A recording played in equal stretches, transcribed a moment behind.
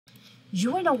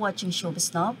You are now watching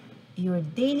Showbiz Now, your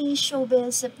daily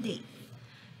showbiz update.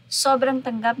 Sobrang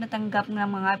tanggap ng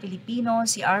mga Pilipino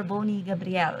si Arboni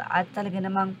Gabriel at talaga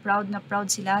namang proud na proud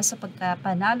sila sa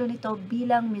pagkapanalo nito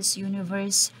bilang Miss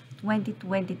Universe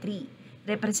 2023.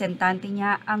 Representante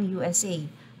niya ang USA.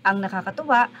 Ang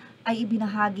nakakatuwa ay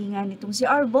ibinahagi nga nitong si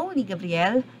Arboni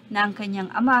Gabriel na ang kanyang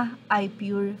ama ay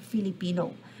pure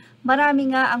Filipino. Marami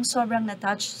nga ang sobrang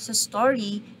na-touch sa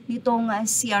story nitong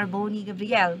si Arboni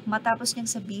Gabriel matapos niyang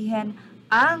sabihin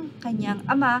ang kanyang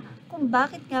ama kung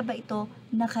bakit nga ba ito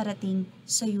nakarating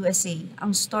sa USA.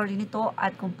 Ang story nito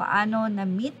at kung paano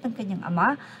na-meet ng kanyang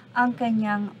ama ang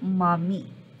kanyang mommy.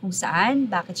 Kung saan,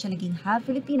 bakit siya naging half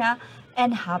Filipina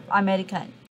and half American.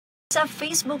 Sa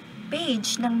Facebook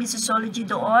page ng Missology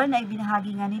doon ay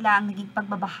binahagi nga nila ang naging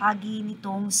pagbabahagi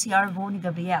nitong si Arboni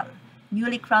Gabriel.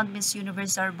 Newly crowned Miss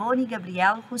Universe Arboni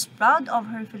Gabriel, who's proud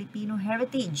of her Filipino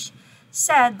heritage,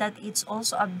 said that it's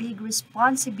also a big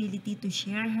responsibility to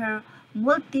share her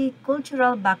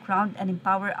multicultural background and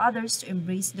empower others to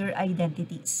embrace their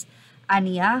identities.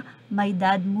 Aniya, my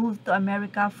dad moved to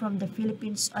America from the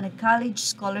Philippines on a college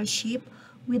scholarship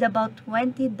with about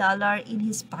 $20 in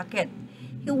his pocket.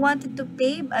 He wanted to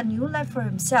pave a new life for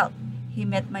himself. He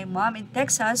met my mom in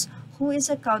Texas, who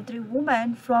is a country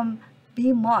woman from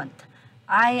Beaumont.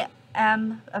 I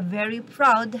am a very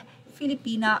proud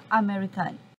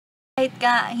Filipina-American. Kahit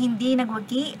ka hindi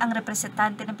nagwagi ang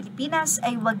representante ng Pilipinas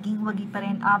ay waging-wagi pa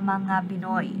rin ang mga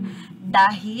Pinoy.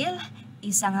 Dahil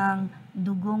isang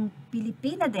dugong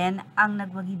Pilipina din ang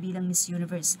nagwagi bilang Miss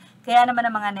Universe. Kaya naman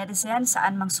ang mga netizen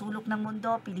saan mang sulok ng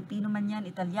mundo, Pilipino man yan,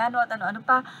 Italiano at ano-ano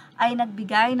pa, ay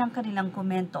nagbigay ng kanilang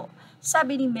komento.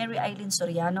 Sabi ni Mary Eileen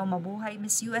Soriano, mabuhay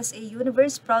Miss USA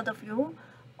Universe, proud of you,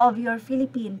 of your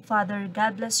Philippine father.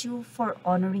 God bless you for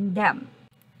honoring them.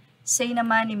 Say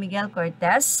naman ni Miguel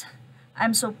Cortez,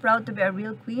 I'm so proud to be a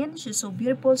real queen. She's so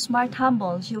beautiful, smart,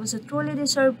 humble. She was a truly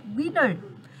deserved winner.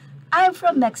 I am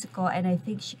from Mexico and I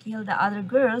think she killed the other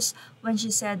girls when she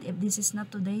said, if this is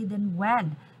not today, then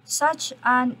when? Such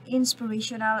an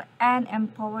inspirational and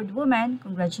empowered woman.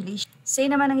 Congratulations. Say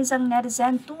naman ng isang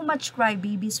netizen, too much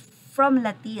crybabies from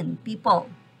Latin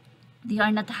people. They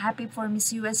are not happy for Miss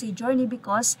USA journey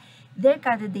because their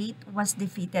candidate was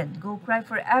defeated. Go cry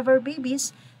forever,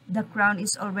 babies. The crown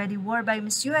is already worn by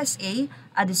Miss USA,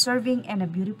 a deserving and a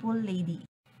beautiful lady.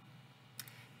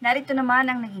 Narito naman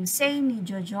ang naging say ni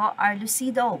Jojo R.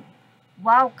 Lucido.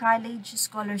 Wow, college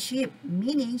scholarship,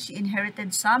 meaning she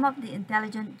inherited some of the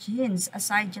intelligent genes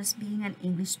aside just being an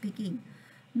English speaking.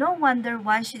 No wonder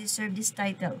why she deserved this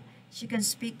title. She can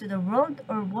speak to the world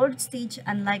or world stage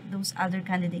unlike those other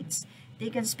candidates.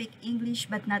 They can speak English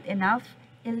but not enough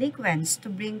eloquence to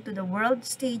bring to the world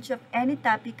stage of any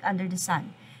topic under the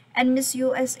sun. And Miss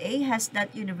USA has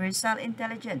that universal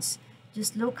intelligence.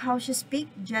 Just look how she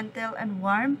speaks, gentle and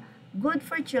warm, good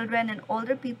for children and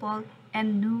older people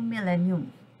and new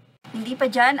millennium. Hindi pa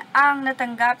dyan ang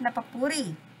natanggap na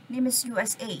papuri ni Miss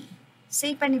USA.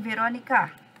 Say pa ni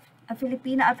Veronica, a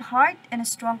Filipina at heart and a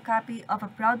strong copy of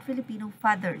a proud Filipino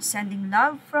father, sending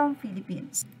love from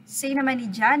Philippines. Say naman ni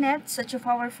Janet, such a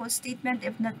powerful statement,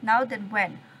 if not now, then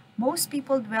when? Most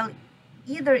people dwell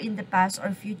either in the past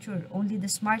or future. Only the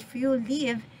smart few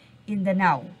live in the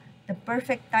now. The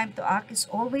perfect time to act is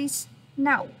always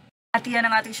now. At yan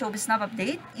ang ating Showbiz Now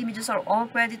update. Images are all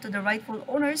credit to the rightful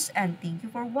owners and thank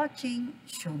you for watching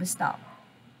Showbiz Now.